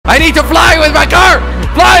I need to fly with my car.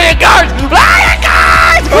 Flying cars. Flying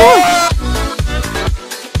cars.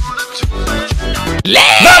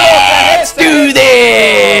 Let's do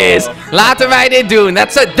this! Laten wij dit doen.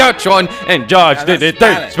 That's a Dutch one. And Josh did it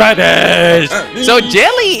in Spanish. So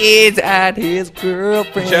Jelly is at his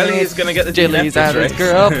girlfriend. Jelly is gonna get the Jelly's DNF at his race.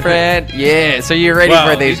 girlfriend. Yeah, so you're ready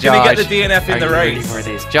for this, he's gonna Josh. get the DNF in the race. Ready for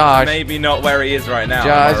this, Josh? Maybe not where he is right now.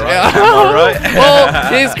 Josh. Am I right? Well,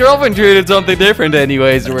 his girlfriend tweeted something different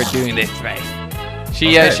anyways, so we're doing this right. She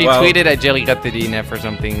tweeted that Jelly got the DNF or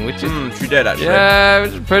something, which is she did actually. Yeah,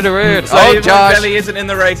 it was pretty weird. So oh, even Josh. Jelly isn't in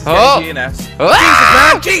the race. Oh. DNFs.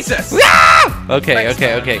 Ah! Jesus, man, Jesus. Ah! Okay, Thanks,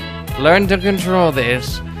 okay. Learn to control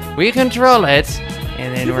this. We control it,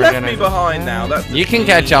 and then You've we're left gonna. me behind now. That's You can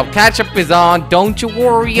catch up. Catch up is on. Don't you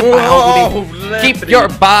worry about it. Keep your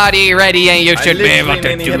body ready, and you should be able to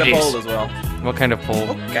do hit a pole this. as well. What kind of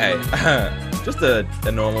pole? Okay. Just a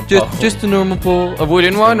normal pole. Just a normal pole, a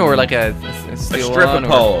wooden one, or like a steel stripper one,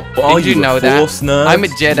 pole. Or, did you know that? Nerd? I'm a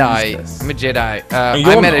Jedi. Jesus. I'm a Jedi.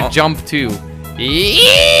 You're I'm at a not. jump too.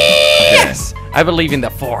 Yes. I believe in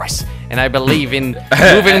the Force, and I believe in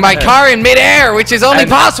moving my car in midair, which is only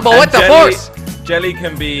possible with the Force. Jelly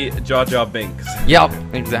can be Jar Jar Binks. Yep,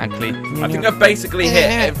 exactly. I think I've basically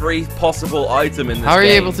hit every possible item in this How are you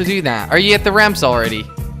game. able to do that? Are you at the ramps already?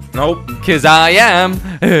 Nope. Cause I am,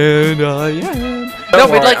 and I am. No, but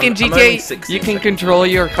worry, like in I'm only GTA, 16 you can seconds. control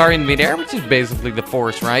your car in midair, which is basically the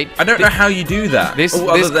Force, right? I don't know how you do that. This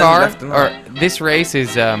other this than car left and right. or this race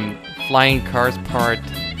is flying cars part.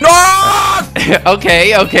 No!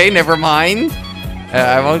 okay, never mind.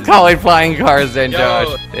 I won't call it flying cars then, Yo.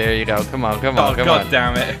 Josh. There you go. Come on. Oh, come God on.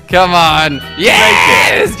 damn it. Come on.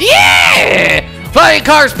 Yes! Yeah! Flying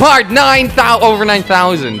cars part 9,000 over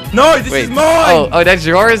 9,000. No, this is mine! Oh, that's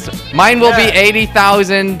yours? Mine will be Yeah.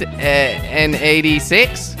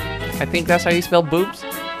 80,086. I think that's how you spell boobs.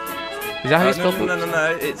 Is that how you spell boobs?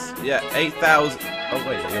 No. It's, 8,000. Oh,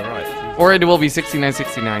 wait, you're right. Or it will be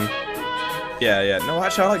 6969. Yeah. No,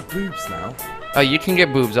 actually, I like boobs now. Oh, you can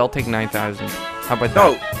get boobs. I'll take 9,000. How about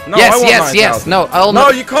No, that? no, Yes, I want yes. 9,000. No, No,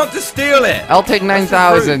 you can't just steal it. I'll take That's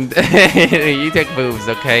 9,000. You take boobs,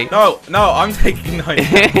 okay? No, I'm taking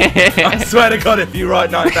 9,000. I swear to God, if you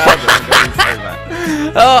write 9,000, I'm going to say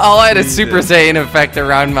that. Oh, I'll add a Jesus. Super Saiyan effect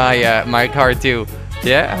around my my car too.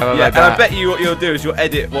 Yeah, how about Yeah, and that? I bet you what you'll do is you'll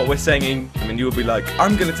edit what we're saying, and you'll be like,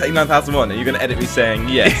 I'm going to take 9,001, and you're going to edit me saying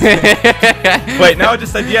yes. Wait, now I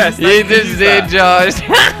just said yes. Now You can just use did, that. Josh.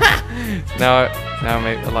 now I'm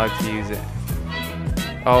allowed to use it.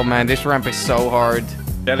 Oh man, this ramp is so hard.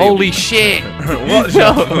 Jelly- Holy shit! What?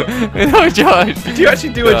 No, Josh. Did you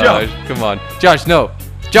actually do a Josh, jump? come on, Josh. No,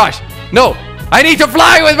 Josh. No. I need to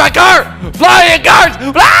fly with my car. Flying cars.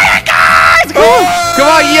 Flying cars. Come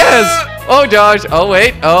on, yes. Oh, Josh. Oh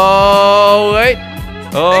wait. Oh wait.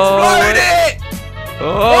 Oh. Explode it!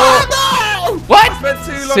 Oh. no! What? I spent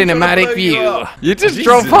too long Cinematic trying to blow view. you up. You just Jesus.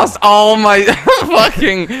 drove past all my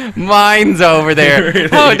fucking mines over there. Really?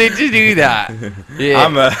 How did you do that? Yeah.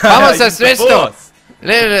 Vamos a hacer esto.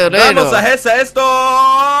 Vamos a hacer esto!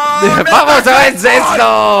 Vamos a hacer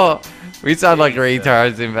esto. We sound like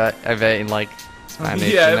retards in like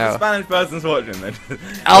Spanish. Yeah, you if know? a Spanish person's watching, then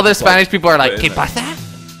All the Spanish people are like, But ¿Qué isn't it? pasa?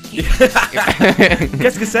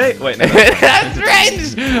 Qu'est-ce que c'est? Wait, no. That's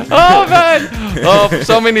French. Oh man. Oh,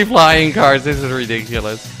 so many flying cars. This is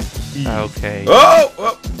ridiculous. Okay.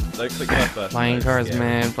 Oh! Don't click that first. Flying cars, Yeah.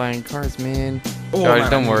 man. Flying cars, man. Oh, George,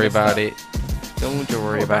 man, don't I worry missed about that. it. Don't you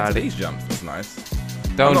worry Oh, back about to it. these jumps. That's nice.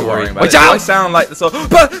 Don't I'm not worry. worrying about Watch it. I out! sound like the sort.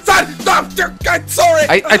 But I'm sorry.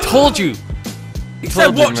 I told you. You said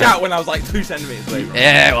told you, watch man. out when I was like 2 centimeters away. From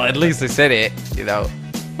Yeah, well, at least I said it. You know.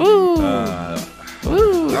 Woo.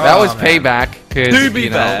 Woo. That was man. payback. Cause, To be you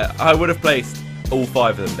know, fair, I would have placed all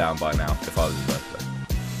 5 of them down by now if I was in first place.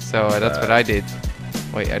 So that's what I did.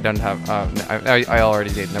 Wait, I don't have. I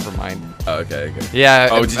already did. Never mind. Oh, okay. Yeah.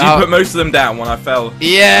 Oh, did you put most of them down when I fell?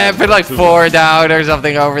 Yeah, put like 4 down or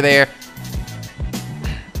something over there.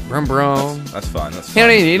 Brum brum. That's fine. That's fine.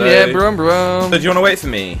 Yeah, brum brum. So do you want to wait for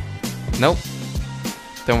me? Nope.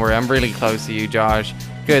 Don't worry, I'm really close to you, Josh.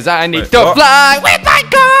 Because I need Wait, to what? fly with my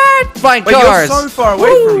car! Flying Wait, cars! you're so far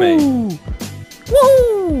away from me.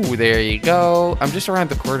 Woo! There you go. I'm just around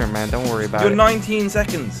the corner, man. Don't worry about You're it. 19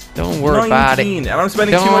 seconds. Don't worry about it. 19, and I'm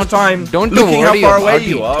spending too much time Don't looking how worry far about away it.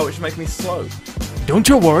 you are, which makes me slow. Don't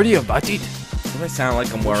you worry about it. Do I sound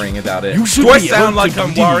like I'm worrying about it? You should Do I be sound able like to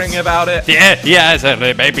I'm do worrying this. about it? Yeah, yes,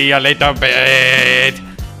 maybe a little bit.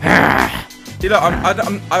 You know, I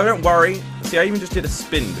don't worry. See, I even just did a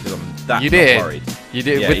spin because I'm that You not did. worried. You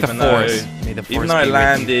did Yeah, with the even though- force. May the force Even though I be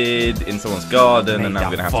landed in someone's garden with you. and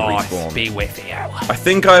I'm May going to the have to force respawn. be with you. I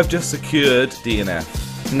think I have just secured DNF.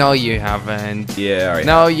 No, you haven't. Yeah, alright.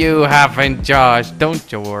 No, you haven't, Josh.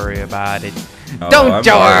 Don't you worry about it. Oh, Don't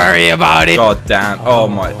you worry about it. God damn. Oh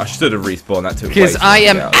my. I should have respawned that too. Because I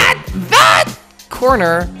am at that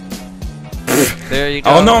corner. There you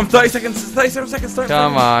go. Oh no, I'm 37 seconds.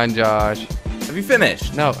 Come on, Josh. Have you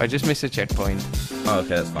finished? No, I just missed a checkpoint. Oh,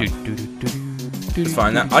 okay, that's fine. It's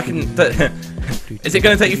fine. Now I can. Is it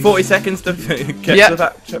going to take you 40 seconds to get to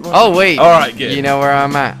that checkpoint? Oh wait. All right, good. You know where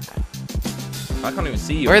I'm at. I can't even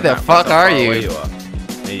see you. Where the fuck are you? Where you are.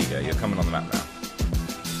 There you go. You're coming on the map now.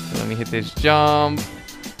 Let me hit this jump.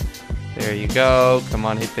 There you go. Come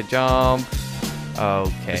on, hit the jump.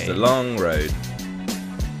 Okay. It's a long road.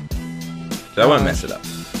 I won't mess it up.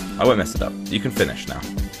 I won't mess it up. You can finish now.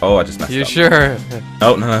 Oh, I just messed up. You sure?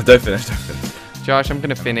 Oh, no, don't finish. Josh, I'm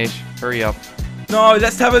gonna finish. Hurry up. No,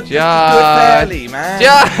 let's have a... Josh. Do it fairly, man.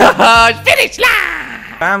 Josh, finish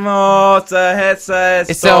lah! Vamos, headset.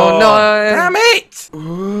 It's so annoying. Damn it!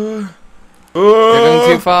 You're going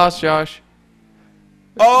too fast, Josh.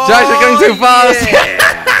 Oh, Josh, you're going too fast.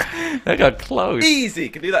 Yeah. That got close. Easy,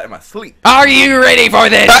 can do that in my sleep. Are you ready for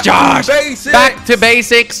this, Back Josh? to basics. Back to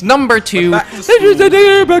basics. Number 2. Back to school.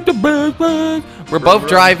 Back to basics. We're both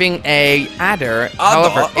driving a adder.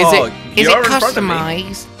 However, is it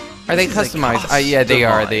customized? Are they customized? Yeah, they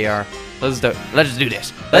are. They are. Let's do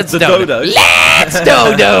this. Let's dodo. Let's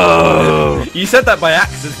dodo. You said that by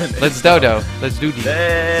accident. Let's dodo. Let's do these.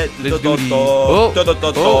 Let's do these. Oh.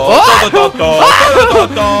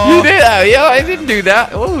 You did that. Yeah, I didn't do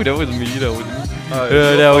that. Oh, that was me. That was me.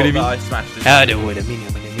 That would have smashed it. That would have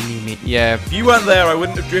been. Yeah. If you weren't there, I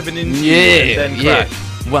wouldn't have driven into you and then crashed.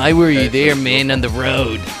 Why were you there, man, on the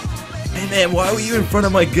road? Hey, man, why were you in front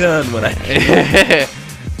of my gun when I...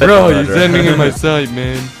 Bro, you're standing in my sight,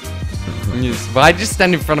 man. Yes, but I just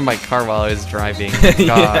stand in front of my car while I was driving.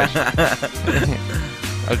 Gosh.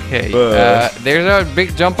 Okay. There's a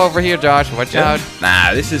big jump over here, Josh. Watch out.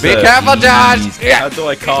 Nah, this is Be careful, Josh. How do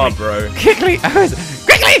I car, bro? Quickly.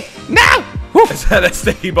 Quickly. No. Is that a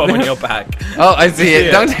sticky bomb on your back? Oh, I see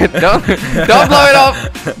it. Don't blow it up.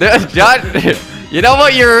 Josh. You know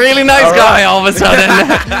what? You're a really nice guy all of a sudden.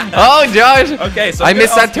 Oh, Josh. Okay, so I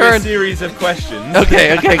missed that turn. A series of questions.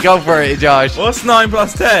 Okay, go for it, Josh. What's 9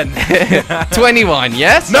 plus 10? 21,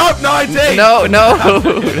 yes? Nope, 19. No.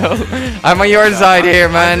 I'm on your side here,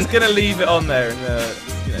 man. I'm just gonna leave it on there.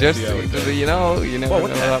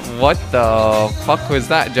 What the fuck was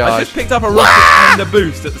that, Josh? I just picked up a rocket and a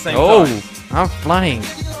boost at the same time. Oh, I'm flying.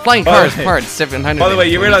 Flying cars, parts, 700. By the way,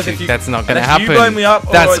 you realize if you... That's not gonna happen. You blow me up,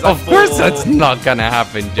 of course that's not gonna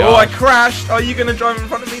happen, Josh. Oh, I crashed. Are you gonna drive in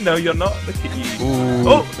front of me? No, you're not. Look at you.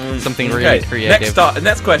 Ooh, something really creative.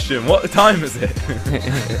 Next question. What time is it?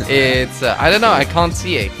 It's, I don't know. I can't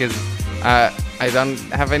see it because I don't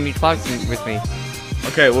have any clocks with me.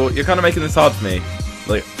 Okay, well, you're kind of making this hard for me.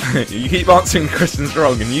 Like, you keep answering questions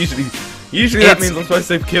wrong, and usually that means I'm supposed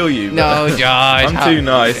to kill you. No, Josh. I'm too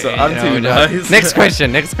nice. I'm too nice. Next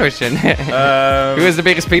question. Who is the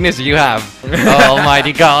biggest penis you have? Oh,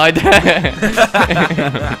 almighty God.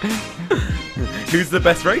 Who's the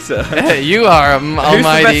best racer? You are,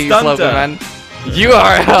 almighty slogan man. You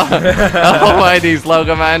are almighty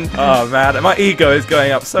slogan man. Oh man, my ego is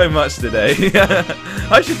going up so much today.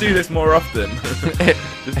 I should do this more often.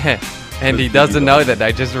 And he doesn't know that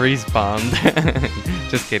I just respawned.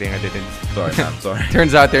 Just kidding, I didn't. Sorry, man, sorry.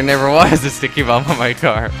 Turns out there never was a sticky bomb on my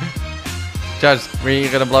car. Josh, when are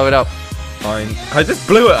you gonna blow it up? Fine. I just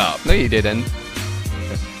blew it up. No, you didn't.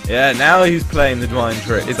 Yeah, now he's playing the divine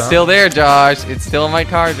trick. It's still there, Josh. It's still in my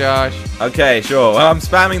car, Josh. Okay, sure. Well, I'm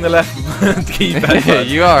spamming the left keypad.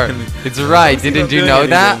 You are. It's right. Didn't you know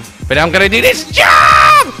that? But I'm gonna do this job!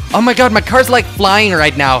 Oh my god, my car's like flying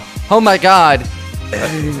right now. Oh my god.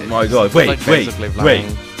 Oh my god. Wait.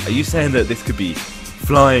 Are you saying that this could be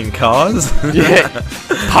flying cars? Yeah.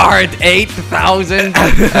 Part 8,000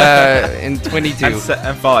 and 22.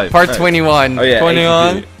 And 5. Part 21. Oh yeah.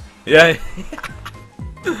 21. Yeah.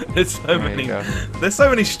 There's so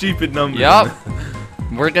many stupid numbers. Yup.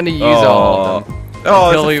 We're gonna use all of them.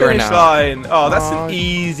 Oh, it's a finish line. Oh, that's an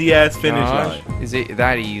easy ass finish line. Is it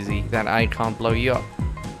that easy that I can't blow you up?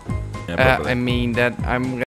 Yeah, I mean that I'm